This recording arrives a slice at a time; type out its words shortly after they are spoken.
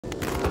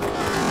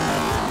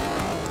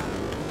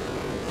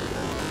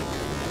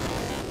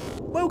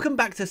Welcome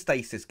back to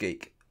Stasis,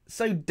 Geek.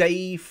 So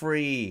day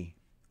 3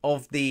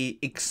 of the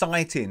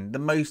exciting, the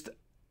most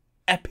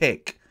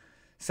epic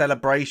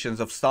celebrations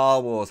of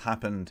Star Wars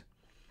happened.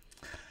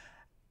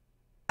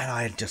 And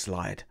I had just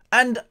lied.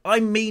 And I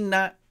mean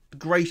that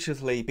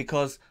graciously,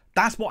 because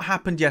that's what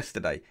happened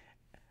yesterday.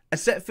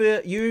 Except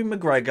for Ewan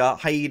McGregor,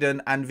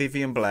 Hayden and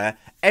Vivian Blair,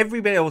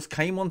 everybody else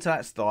came onto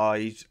that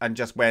stage and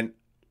just went,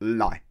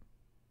 lie.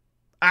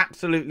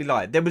 Absolutely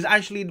lie. There was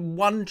actually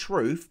one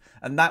truth,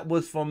 and that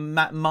was from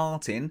Matt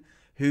Martin,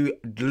 who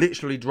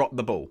literally dropped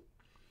the ball.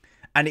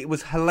 And it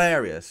was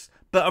hilarious.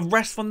 But a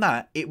rest from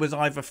that, it was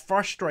either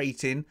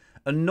frustrating,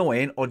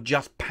 annoying, or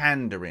just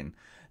pandering.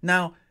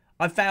 Now,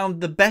 I found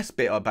the best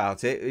bit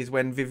about it is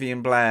when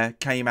Vivian Blair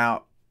came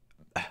out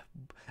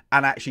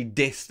and actually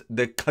dissed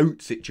the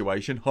coat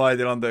situation,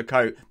 hiding under a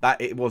coat, that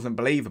it wasn't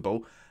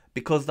believable,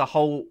 because the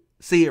whole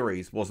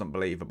series wasn't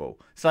believable.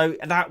 So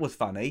that was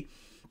funny.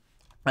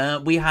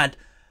 We had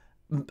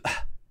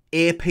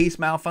earpiece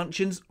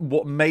malfunctions,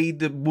 what made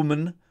the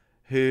woman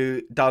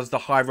who does the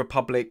High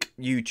Republic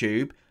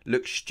YouTube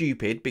look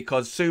stupid,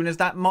 because soon as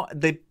that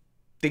they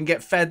didn't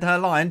get fed her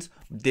lines,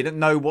 didn't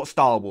know what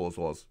Star Wars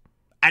was.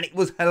 And it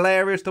was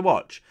hilarious to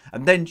watch.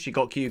 And then she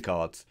got cue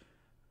cards.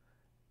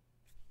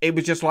 It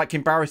was just like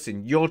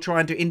embarrassing. You're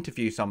trying to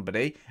interview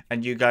somebody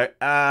and you go,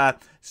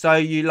 so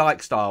you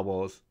like Star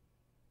Wars?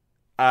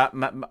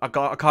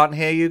 I can't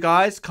hear you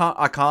guys.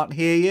 I can't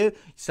hear you.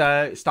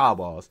 So Star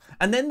Wars.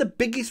 And then the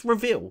biggest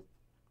reveal.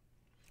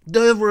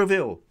 The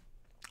reveal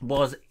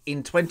was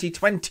in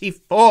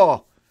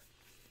 2024.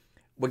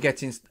 We're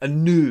getting a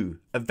new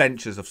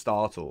Adventures of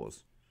Star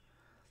Wars.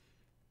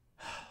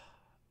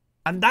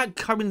 And that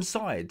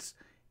coincides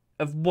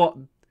of what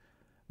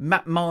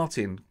Matt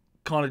Martin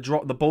kind of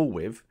dropped the ball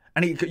with.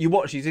 And you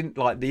watch, he's in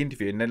like the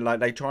interview, and then like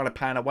they try to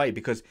pan away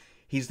because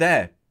he's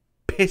there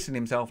pissing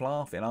himself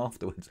laughing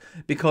afterwards,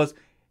 because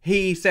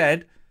he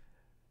said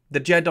the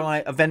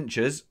Jedi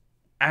Adventures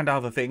and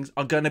other things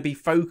are going to be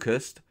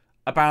focused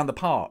around the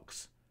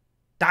parks.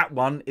 That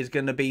one is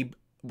going to be,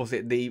 was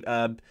it the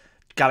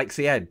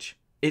Galaxy Edge?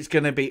 It's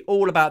going to be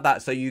all about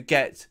that, so you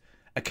get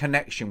a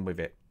connection with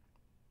it.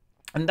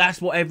 And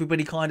that's what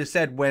everybody kind of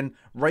said when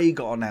Rey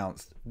got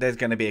announced. There's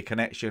going to be a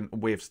connection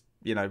with,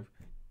 you know,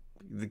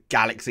 the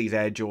Galaxy's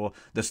Edge or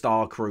the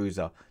Star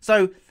Cruiser.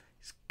 So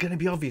it's going to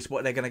be obvious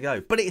what they're going to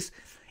go. But it's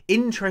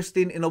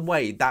interesting in a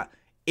way that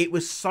it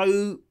was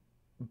so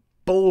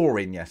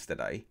boring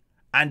yesterday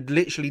and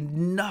literally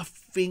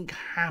nothing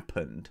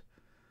happened.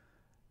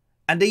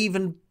 And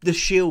even the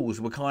shills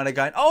were kind of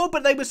going, oh,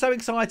 but they were so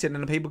excited.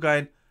 And the people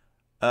going,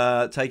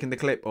 taking the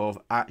clip of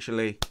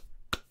actually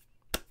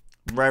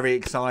very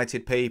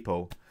excited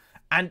people.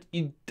 And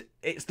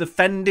it's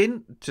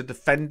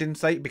defending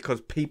sake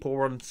because people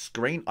are on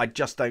screen. I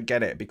just don't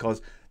get it,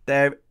 because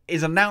there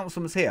is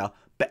announcements here,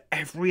 but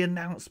every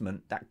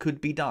announcement that could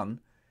be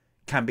done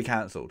can be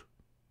cancelled.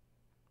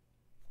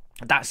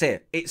 That's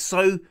it. It's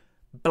so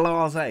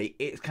blasé.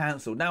 It's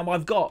cancelled. Now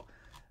I've got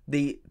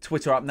the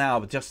Twitter up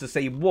now just to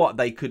see what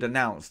they could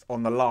announce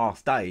on the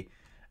last day.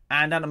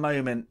 And at the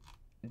moment,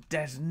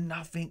 there's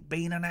nothing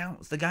being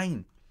announced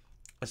again.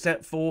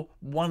 Except for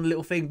one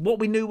little thing. What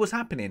we knew was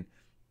happening.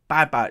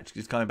 Bad Batch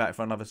is coming back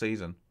for another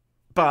season.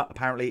 But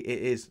apparently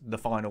it is the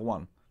final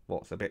one.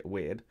 What's a bit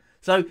weird.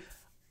 So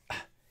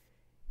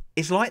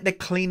it's like they're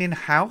cleaning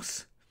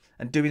house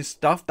and doing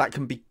stuff that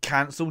can be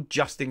cancelled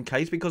just in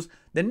case, because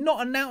they're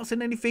not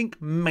announcing anything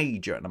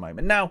major at the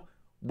moment. Now,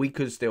 we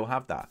could still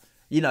have that.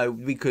 You know,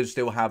 we could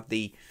still have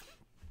the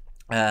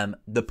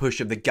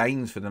push of the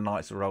games for the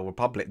Knights of the Old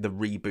Republic, the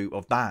reboot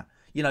of that.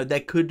 You know, there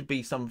could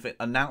be something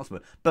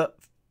announcement. But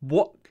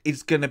what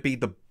is going to be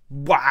the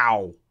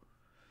wow?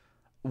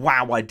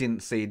 Wow, I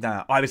didn't see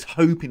that. I was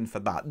hoping for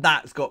that.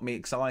 That's got me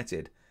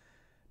excited.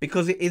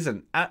 Because it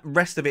isn't. The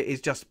rest of it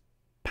is just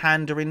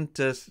pandering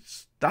to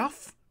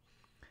stuff.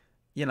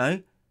 You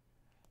know,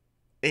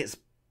 it's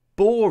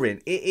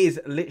boring. It is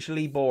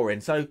literally boring.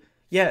 So,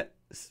 yeah,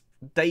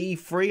 day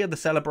 3 of the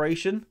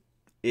celebration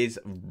is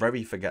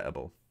very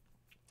forgettable.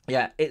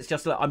 Yeah, it's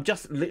just, I'm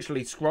just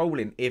literally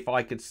scrolling if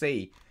I could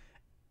see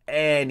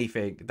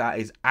anything that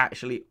is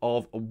actually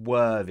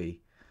worthy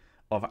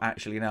of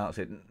actually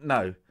announcing.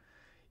 No.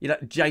 You know,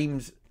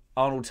 James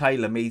Arnold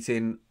Taylor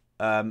meeting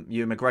Ewan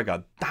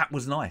McGregor. That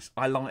was nice.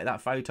 I liked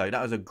that photo.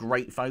 That was a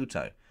great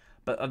photo.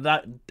 But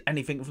that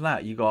anything from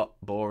that, you got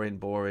boring,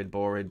 boring,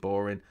 boring,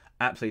 boring.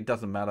 Absolutely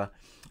doesn't matter.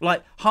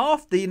 Like,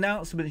 half the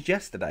announcements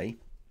yesterday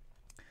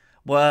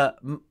were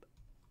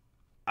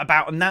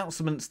about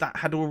announcements that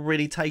had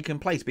already taken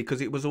place, because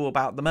it was all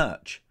about the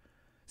merch.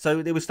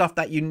 So there was stuff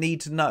that you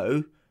need to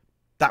know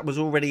that was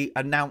already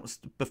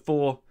announced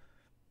before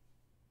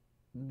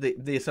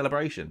the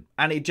celebration.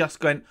 And it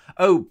just went,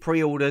 oh,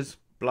 pre-orders,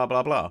 blah,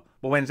 blah, blah.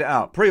 Well, when's it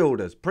out?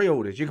 Pre-orders.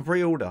 You can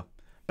pre-order.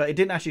 But it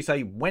didn't actually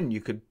say when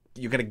you're going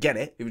to get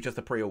it. It was just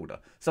a pre-order.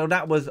 So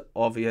that was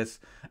obvious.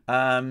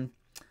 Yeah,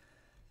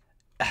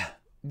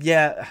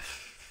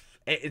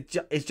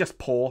 it's just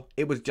poor.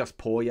 It was just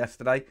poor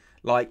yesterday.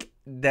 Like,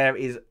 there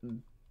is,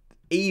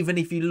 even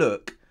if you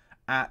look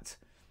at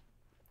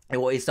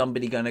Or is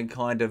somebody going to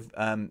kind of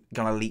going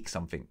to leak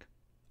something?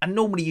 And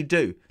normally you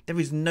do. There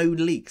is no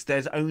leaks.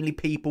 There's only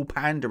people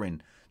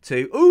pandering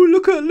to, oh,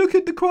 look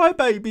at the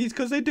crybabies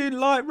because they didn't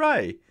like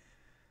Ray.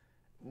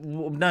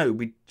 Well, no,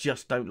 we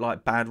just don't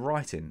like bad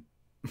writing.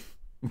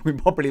 We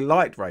probably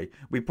liked Ray.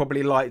 We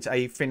probably liked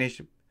a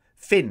finished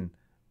Finn,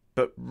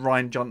 but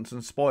Rian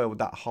Johnson spoiled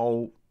that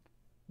whole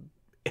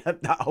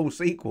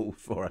sequel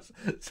for us.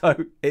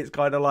 So it's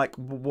kind of like,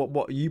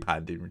 what are you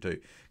pandering to?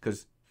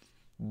 Because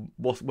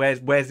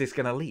where's this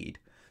going to lead?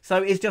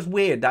 So it's just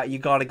weird that you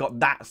kind of got,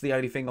 that's the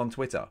only thing on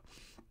Twitter.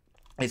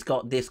 It's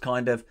got this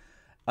kind of,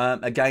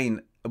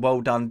 again,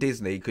 well done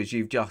Disney, because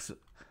you've just,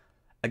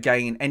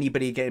 again,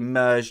 anybody getting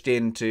merged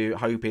into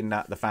hoping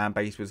that the fan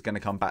base was going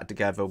to come back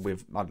together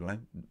with, I don't know,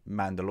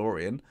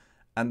 Mandalorian.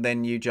 And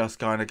then you just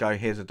kind of go,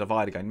 here's a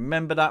divide again.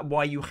 Remember that,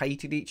 why you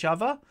hated each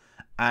other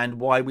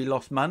and why we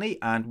lost money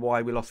and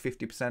why we lost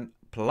 50%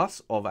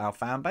 plus of our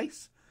fan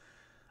base?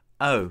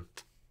 Oh.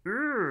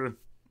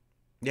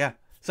 Yeah.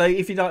 So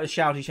if you like the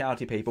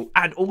shouty people,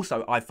 and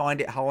also I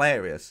find it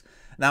hilarious.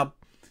 Now,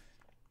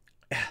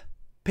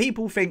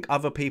 people think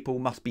other people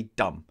must be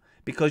dumb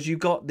because you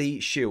got the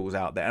shills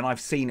out there, and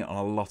I've seen it on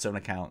a lot of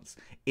accounts,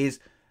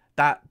 is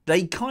that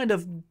they kind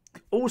of,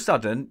 all of a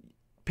sudden,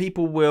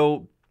 people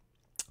will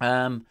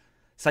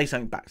say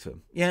something back to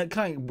them. Yeah,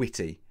 kind of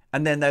witty.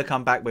 And then they'll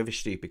come back with a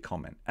stupid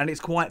comment. And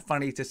it's quite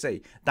funny to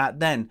see that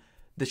then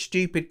the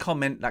stupid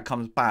comment that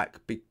comes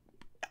back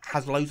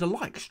has loads of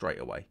likes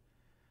straight away.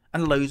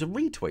 And loads of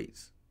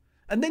retweets.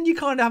 And then you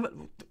kind of have...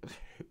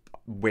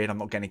 Weird, I'm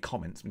not getting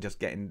comments. I'm just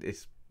getting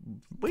this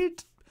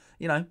weird,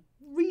 you know,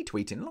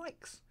 retweeting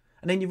likes.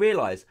 And then you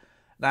realise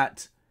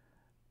that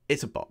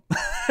it's a bot.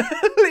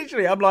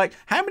 Literally, I'm like,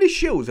 how many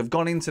shills have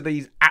gone into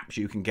these apps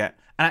you can get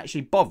and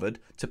actually bothered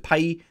to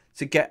pay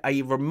to get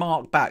a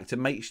remark back to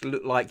make it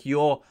look like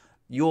your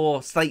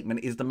statement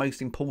is the most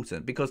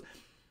important? Because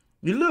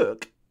you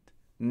look,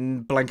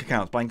 blank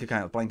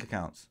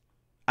accounts,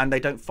 and they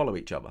don't follow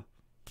each other.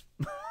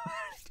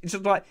 It's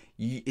just like,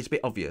 it's a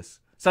bit obvious.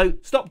 So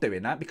stop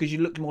doing that, because you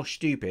look more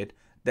stupid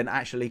than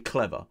actually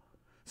clever.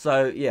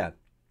 So yeah,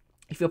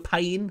 if you're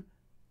paying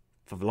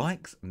for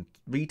likes and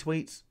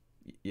retweets,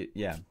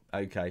 yeah,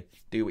 okay,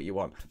 do what you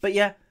want. But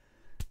yeah,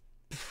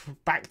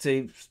 back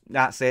to,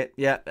 that's it.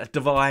 Yeah, a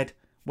divide.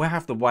 We'll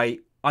have to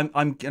wait.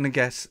 I'm gonna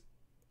guess,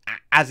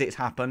 as it's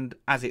happened,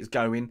 as it's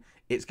going,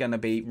 it's gonna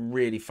be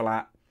really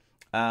flat.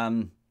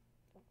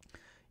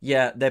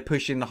 Yeah, they're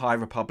pushing the High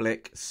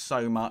Republic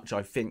so much.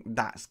 I think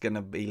that's going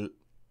to be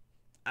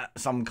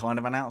some kind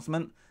of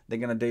announcement. They're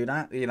going to do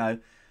that. You know,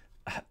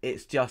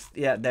 it's just,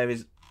 yeah, there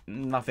is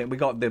nothing. We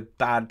got the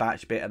Bad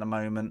Batch bit at the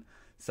moment,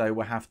 so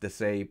we'll have to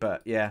see.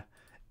 But yeah,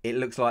 it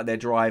looks like they're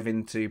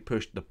driving to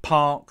push the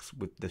parks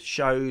with the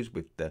shows,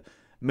 with the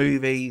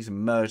movies,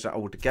 and merge that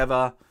all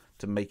together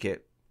to make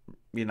it,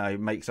 you know,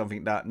 make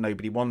something that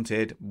nobody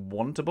wanted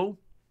wantable.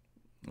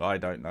 I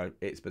don't know.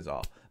 It's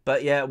bizarre.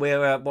 But yeah,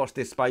 we'll watch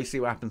this space, see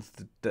what happens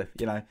to,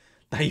 you know,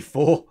 day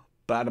 4.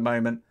 But at the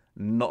moment,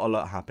 not a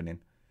lot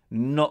happening.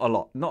 Not a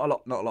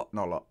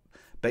lot.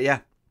 But yeah,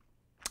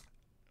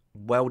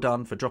 well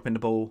done for dropping the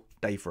ball,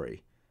 day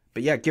 3.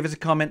 But yeah, give us a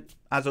comment,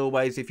 as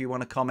always, if you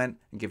want to comment.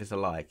 And give us a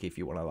like if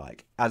you want to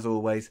like. As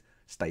always,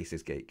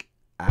 Stasis Geek.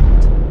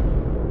 Out.